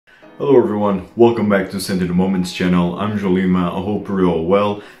Hello everyone, welcome back to Scented Moments channel. I'm Jolima. I hope you're all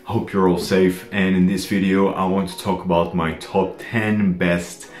well, I hope you're all safe, and in this video I want to talk about my top 10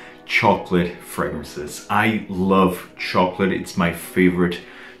 best chocolate fragrances. I love chocolate, it's my favorite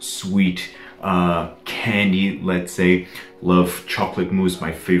sweet candy, let's say. Love chocolate mousse,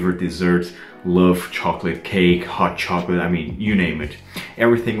 my favorite dessert. Love chocolate cake, hot chocolate, I mean, you name it.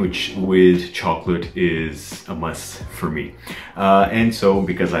 Everything with chocolate is a must for me. And so,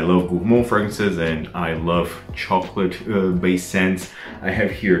 because I love Gourmand fragrances and I love chocolate-based scents, I have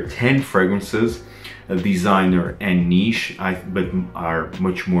here 10 fragrances, designer and niche, but are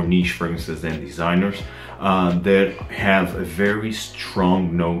much more niche fragrances than designers, that have a very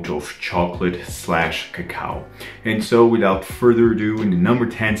strong note of chocolate / cacao. And so without further ado, in the number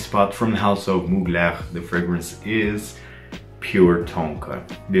 10 spot from the house of Mugler, the fragrance is Pure Tonka.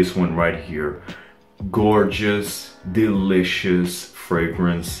 This one right here. Gorgeous, delicious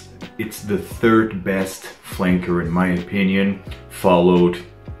fragrance. It's the third best flanker in my opinion, following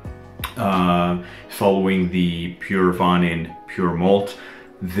the Pure Vin and Pure Malt.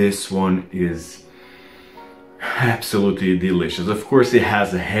 This one is absolutely delicious. Of course it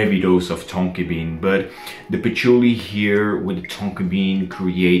has a heavy dose of tonka bean, but the patchouli here with the tonka bean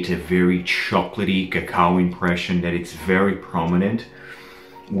create a very chocolatey cacao impression that it's very prominent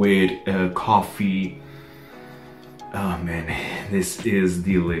with coffee. Oh man, this is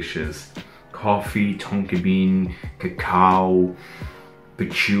delicious. Coffee, tonka bean, cacao,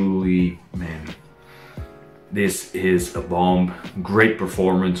 patchouli, man. This is a bomb, great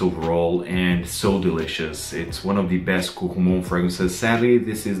performance overall and so delicious. It's one of the best Gourmand fragrances. Sadly,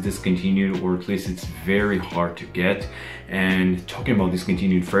 this is discontinued, or at least it's very hard to get. And talking about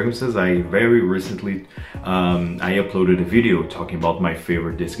discontinued fragrances, I very recently, I uploaded a video talking about my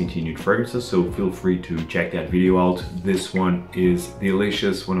favorite discontinued fragrances, so feel free to check that video out. This one is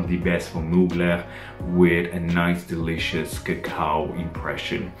delicious, one of the best from Mugler, with a nice delicious cacao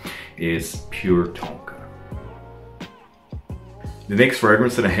impression, is Pure Tonka. The next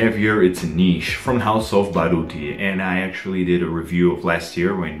fragrance that I have here, it's a niche from the house of Baruti, and I actually did a review of last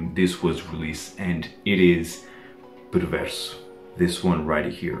year when this was released, and it is Perverso. This one right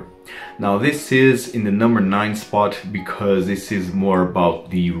here. Now this is in the number 9 spot because this is more about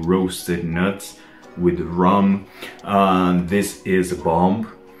the roasted nuts with rum. This is a bomb.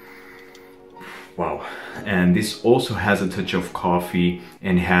 Wow. And this also has a touch of coffee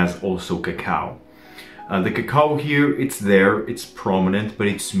and has also cacao. The cacao here, it's there, it's prominent, but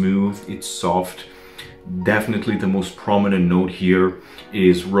it's smooth, it's soft. Definitely the most prominent note here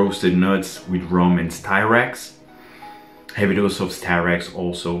is roasted nuts with rum and styrax. Heavy dose of styrax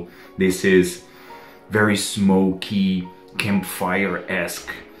also. This is very smoky,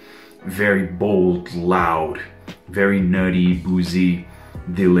 campfire-esque, very bold, loud, very nutty, boozy,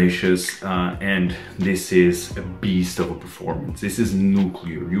 delicious, and this is a beast of a performance. This is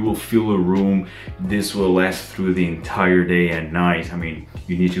nuclear. You will fill a room. This will last through the entire day and night. I mean,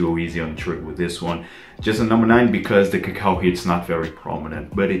 you need to go easy on the trick with this one. Just a number 9 because the cacao here is not very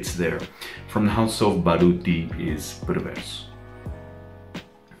prominent, but it's there. From the house of Baruti is Perverso.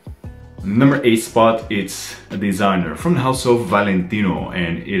 Number 8 spot, it's a designer from the house of Valentino,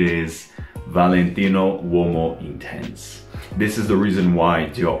 and it is Valentino Uomo Intense. This is the reason why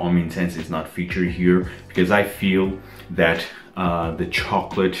the Uomo Intense is not featured here, because I feel that the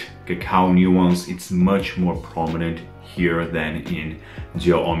chocolate cacao nuance, it's much more prominent here than in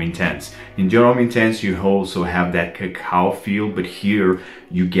the Uomo Intense. In the Uomo Intense you also have that cacao feel, but here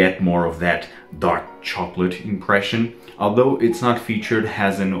you get more of that dark chocolate impression. Although it's not featured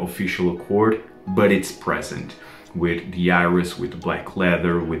as an official accord, but it's present with the iris, with the black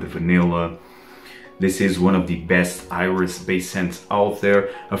leather, with the vanilla. This is one of the best iris-based scents out there.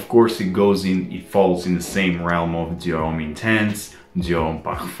 Of course, it falls in the same realm of the Uomo Intense, the Uomo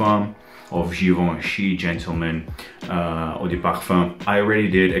Parfum, of Givenchy, Gentleman, Eau de Parfum. I already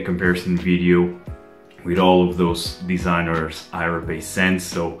did a comparison video with all of those designers' iris-based scents,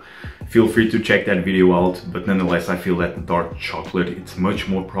 so feel free to check that video out. But nonetheless, I feel that the dark chocolate, it's much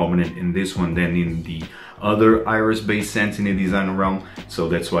more prominent in this one than in the other iris-based scents in the designer realm, so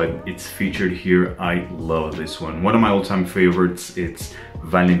that's why it's featured here. I love this one. One of my all-time favorites, it's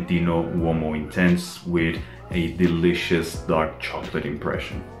Valentino Uomo Intense with a delicious dark chocolate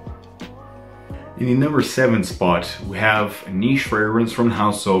impression. In the number 7 spot, we have a niche fragrance from the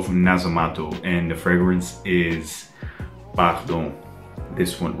house of Nasomatto, and the fragrance is Pardon.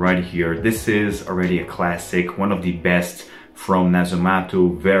 This one right here. This is already a classic, one of the best from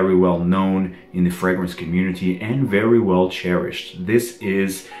Nasomatto, very well known in the fragrance community and very well cherished. This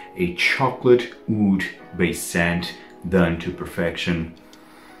is a chocolate oud based scent done to perfection.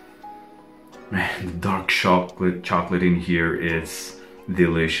 Man, the dark chocolate in here is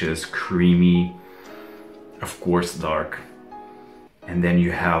delicious, creamy, of course dark. And then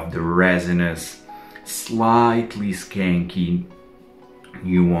you have the resinous, slightly skanky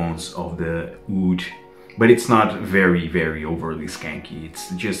nuance of the oud, but it's not very overly skanky, it's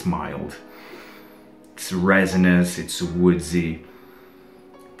just mild. It's resinous, it's woodsy,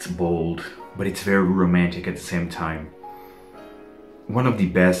 it's bold, but it's very romantic at the same time. One of the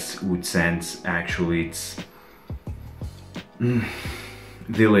best oud scents, actually. It's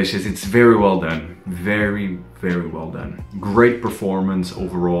delicious. It's very well done, very well done. Great performance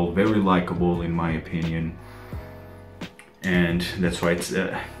overall, very likable in my opinion, and that's why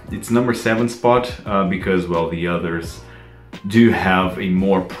it's number 7 spot, because, well, the others do have a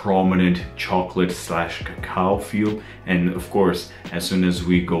more prominent chocolate / cacao feel, and of course as soon as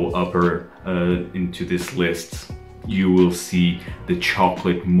we go upper into this list, you will see the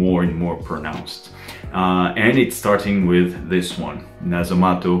chocolate more and more pronounced. And it's starting with this one,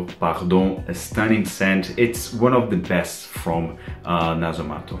 Nasomatto Pardon, a stunning scent. It's one of the best from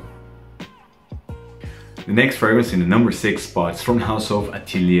Nasomatto. The next fragrance in the number 6 spot is from the house of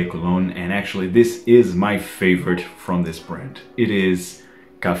Atelier Cologne, and actually this is my favorite from this brand. It is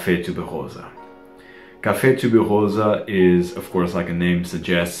Café Tuberosa. Café Tuberosa is, of course, like the name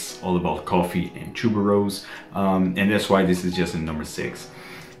suggests, all about coffee and tuberose, and that's why this is just in number 6.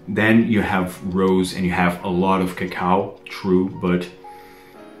 Then you have rose and you have a lot of cacao, true, but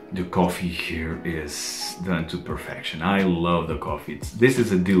the coffee here is done to perfection. I love the coffee. This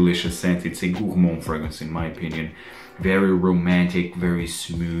is a delicious scent. It's a Gourmand fragrance in my opinion. Very romantic, very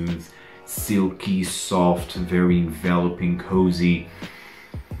smooth, silky, soft, very enveloping, cozy,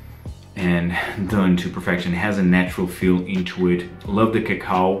 and done to perfection. It has a natural feel into it. Love the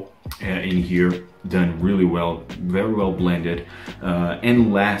cacao in here, done really well, very well blended,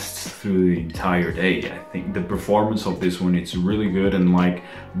 and lasts through the entire day. I think the performance of this one, it's really good, and like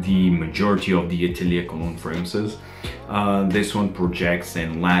the majority of the Atelier Cologne fragrances, this one projects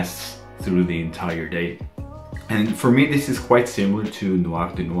and lasts through the entire day. And for me, this is quite similar to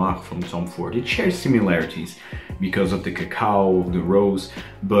Noir de Noir from Tom Ford. It shares similarities because of the cacao, the rose,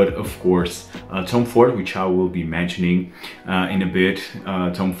 but of course, Tom Ford, which I will be mentioning in a bit,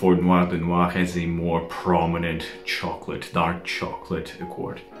 Tom Ford Noir de Noir has a more prominent chocolate, dark chocolate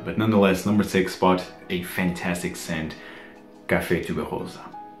accord. But nonetheless, number 6 spot, a fantastic scent, Café Tuberosa.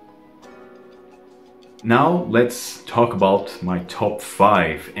 Now let's talk about my top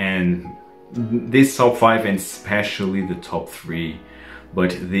 5, and this top 5 and especially the top 3,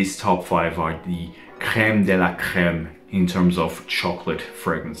 but these top 5 are the crème de la crème in terms of chocolate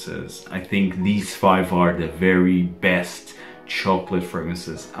fragrances. I think these 5 are the very best chocolate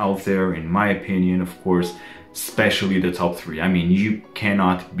fragrances out there in my opinion, of course, especially the top 3. I mean, you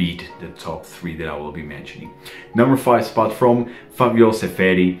cannot beat the top 3 that I will be mentioning. Number 5 spot from Faviol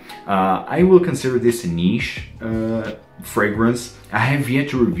Seferi. I will consider this a niche fragrance. I have yet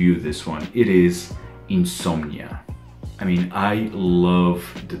to review this one. It is Insomnia. I mean, I love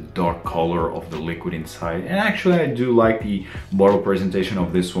the dark color of the liquid inside, and actually I do like the bottle presentation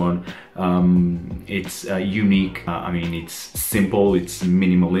of this one. It's unique. I mean, it's simple, it's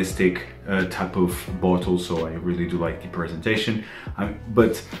minimalistic type of bottle, so I really do like the presentation.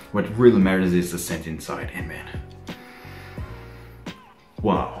 But what really matters is the scent inside, and man,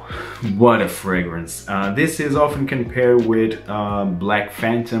 wow, what a fragrance. This is often compared with Black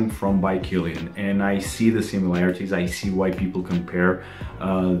Phantom from by Guerlain, and I see the similarities. I see why people compare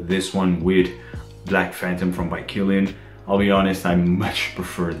this one with Black Phantom from by Guerlain. I'll be honest, I much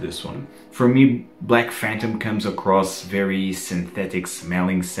prefer this one. For me, Black Phantom comes across very synthetic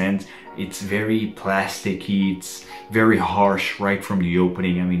smelling scent. It's very plasticky, it's very harsh right from the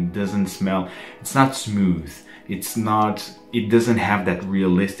opening. I mean, it doesn't smell, it's not smooth. It doesn't have that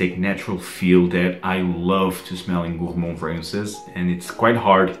realistic, natural feel that I love to smell in Gourmand fragrances, and it's quite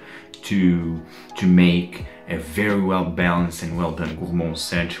hard to make a very well balanced and well done Gourmand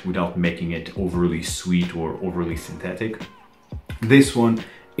scent without making it overly sweet or overly synthetic. This one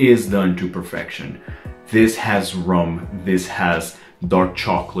is done to perfection. This has rum, this has dark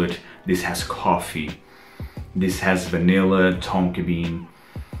chocolate, this has coffee, this has vanilla, tonka bean,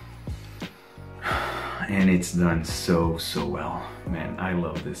 and it's done so well. Man, I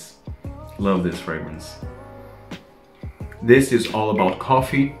love this fragrance. This is all about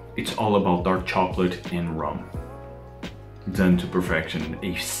coffee, it's all about dark chocolate and rum. Done to perfection.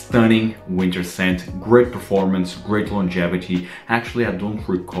 A stunning winter scent, great performance, great longevity. Actually, I don't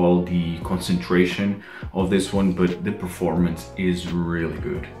recall the concentration of this one, but the performance is really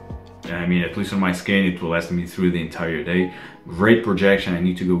good. I mean, at least on my skin, it will last me through the entire day. Great projection. I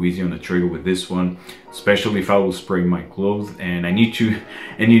need to go easy on the trigger with this one, especially if I will spray my clothes. And you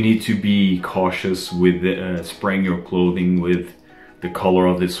need to be cautious with spraying your clothing with the color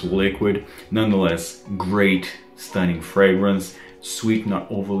of this liquid. Nonetheless, great, stunning fragrance. Sweet, not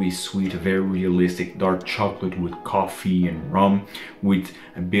overly sweet, very realistic dark chocolate with coffee and rum, with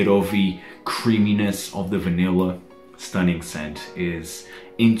a bit of the creaminess of the vanilla. Stunning scent is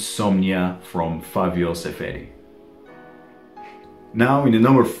Insomnia from Faviol Seferi. Now in the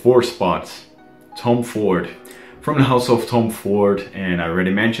number 4 spot, Tom Ford. From the house of Tom Ford, and I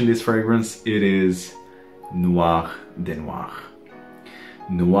already mentioned this fragrance, it is Noir de Noir.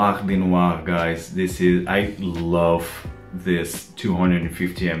 Noir de Noir, guys, I love this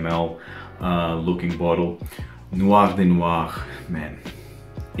 250 ml looking bottle. Noir de Noir, man,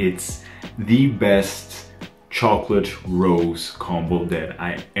 it's the best chocolate rose combo that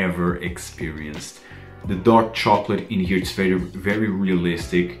I ever experienced. The dark chocolate in here, it's very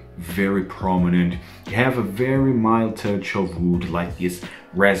realistic, very prominent. You have a very mild touch of wood, like this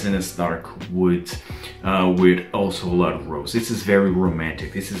resinous dark wood, with also a lot of rose. This is very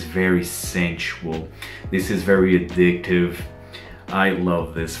romantic, this is very sensual, this is very addictive. I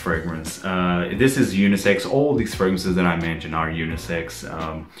love this fragrance. This is unisex. All these fragrances that I mentioned are unisex.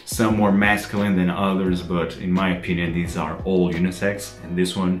 Some more masculine than others, but in my opinion, these are all unisex, and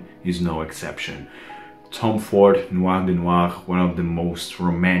this one is no exception. Tom Ford Noir de Noir, one of the most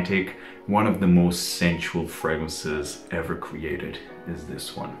romantic, one of the most sensual fragrances ever created is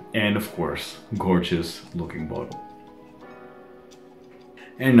this one. And of course, gorgeous looking bottle.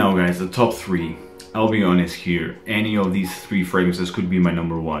 And now guys, the top 3. I'll be honest here, any of these 3 fragrances could be my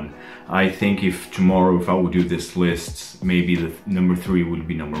number 1. I think if tomorrow, if I would do this list, maybe the number 3 would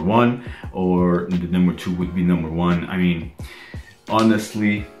be number 1, or the number 2 would be number 1. I mean,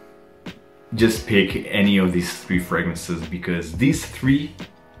 honestly, just pick any of these 3 fragrances, because these 3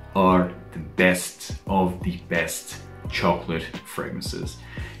 are the best of the best chocolate fragrances.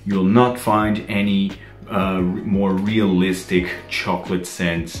 You'll not find any more realistic chocolate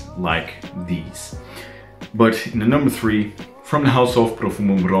scents like these. But in the number 3, from the house of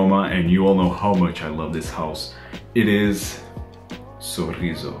Profumum Roma, and you all know how much I love this house, it is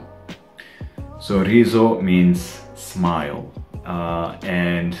Sorriso. Sorriso means smile,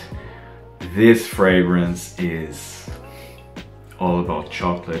 and this fragrance is all about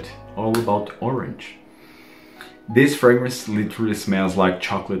chocolate, all about orange. This fragrance literally smells like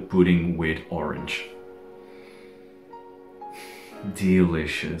chocolate pudding with orange.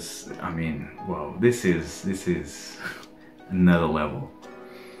 Delicious. I mean, wow, this is another level.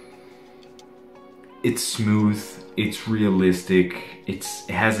 It's smooth, it's realistic, it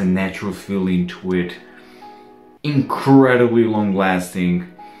has a natural feeling to it, incredibly long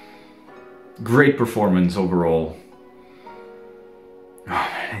lasting, great performance overall.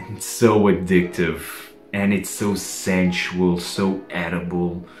 It's so addictive, and it's so sensual, so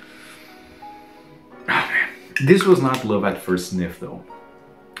edible. This was not love at first sniff though.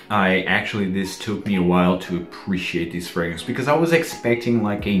 This took me a while to appreciate this fragrance, because I was expecting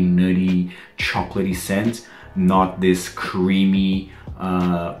like a nutty, chocolatey scent, not this creamy,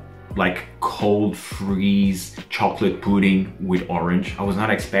 like cold freeze chocolate pudding with orange. I was not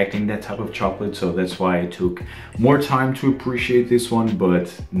expecting that type of chocolate, so that's why I took more time to appreciate this one,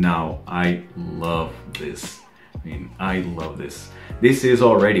 but now I love this. I mean, I love this. This is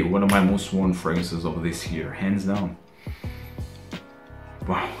already one of my most worn fragrances of this year, hands down.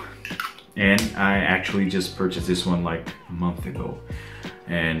 Wow. And I actually just purchased this one like a month ago,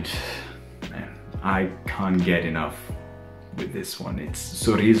 and man, I can't get enough with this one. It's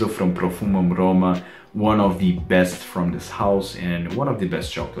Sorriso from Profumum Roma, one of the best from this house and one of the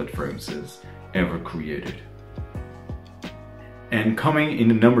best chocolate fragrances ever created. And coming in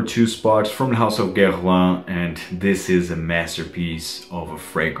the number 2 spot, from the house of Guerlain, and this is a masterpiece of a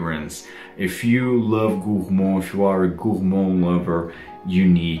fragrance. If you love Gourmand, if you are a Gourmand lover, you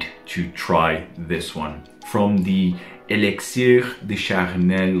need to try this one. From the Elixir de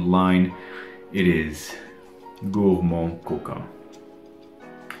Charnel line, it is Gourmand Coquin.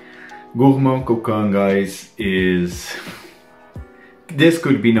 Gourmand Coquin, guys, this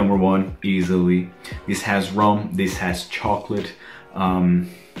could be number 1 easily. This has rum, this has chocolate. I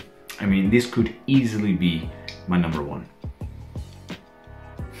mean, this could easily be my number 1.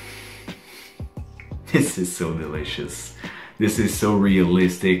 This is so delicious. This is so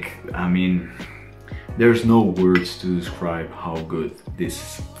realistic. I mean, there's no words to describe how good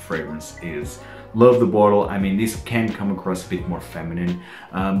this fragrance is. Love the bottle. I mean, this can come across a bit more feminine,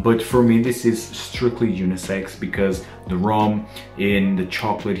 but for me this is strictly unisex because the rum and the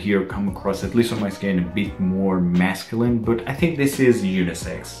chocolate here come across, at least on my skin, a bit more masculine, but I think this is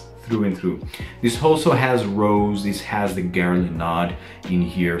unisex through and through. This also has rose, this has the Guerlain nod in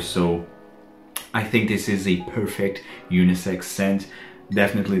here, so I think this is a perfect unisex scent.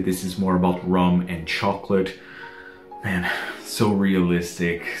 Definitely this is more about rum and chocolate. Man, so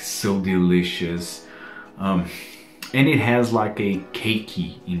realistic, so delicious. And it has like a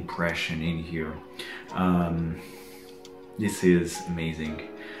cakey impression in here. This is amazing.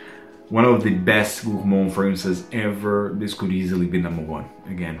 One of the best Gourmand fragrances ever. This could easily be number one.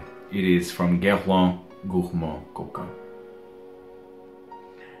 Again, it is from Guerlain, Gourmand, Coquin.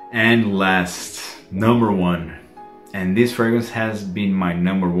 And last, number one. And this fragrance has been my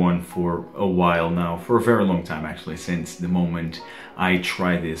number one for a while now, for a very long time actually, since the moment I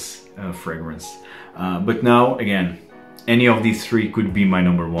tried this fragrance. But now, again, any of these three could be my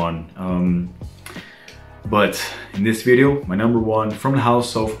number one. But in this video, my number one from the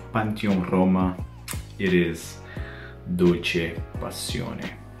house of Pantheon Roma, it is Dolce Passione.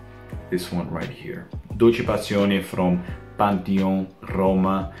 This one right here. Dolce Passione from Pantheon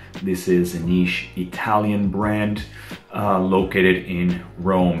Roma. This is a niche Italian brand located in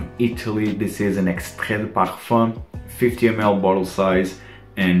Rome, Italy. This is an extrait de parfum, 50 ml bottle size,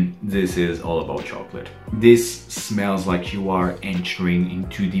 and this is all about chocolate. This smells like you are entering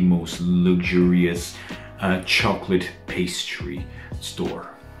into the most luxurious chocolate pastry store.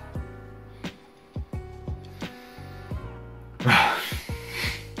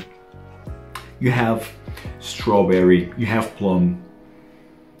 You have strawberry, you have plum,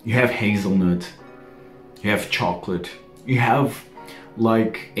 you have hazelnut, you have chocolate, you have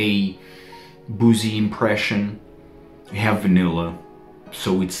like a boozy impression, you have vanilla,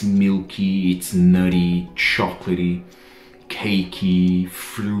 so it's milky, it's nutty, chocolatey, cakey,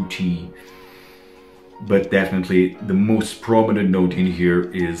 fruity, but definitely the most prominent note in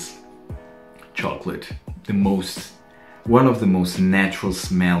here is chocolate. One of the most natural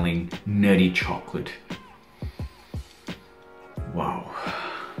smelling nutty chocolate. Wow,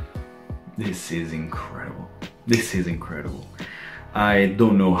 this is incredible. This is incredible. I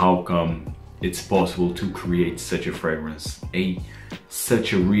don't know how come it's possible to create such a fragrance,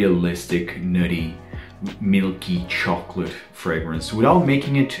 such a realistic, nutty, milky chocolate fragrance without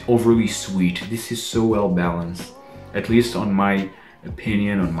making it overly sweet. This is so well balanced, at least on my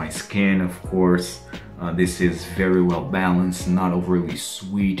opinion, on my skin, of course. This is very well balanced, not overly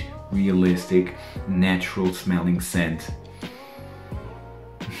sweet, realistic, natural smelling scent.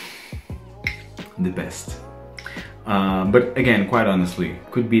 The best. But again, quite honestly,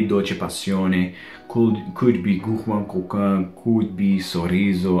 could be Dolce Passione, could be Gourmand Coquin, could be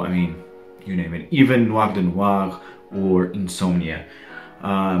Sorriso, I mean, you name it. Even Noir or Insomnia.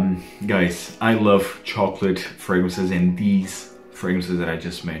 Guys, I love chocolate fragrances, and these fragrances that I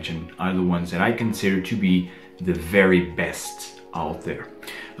just mentioned are the ones that I consider to be the very best out there.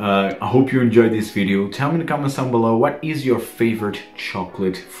 I hope you enjoyed this video. Tell me in the comments down below, what is your favorite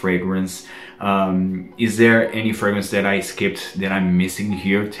chocolate fragrance? Is there any fragrance that I skipped that I'm missing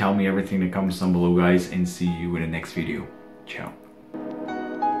here? Tell me everything in the comments down below, guys, and see you in the next video. Ciao.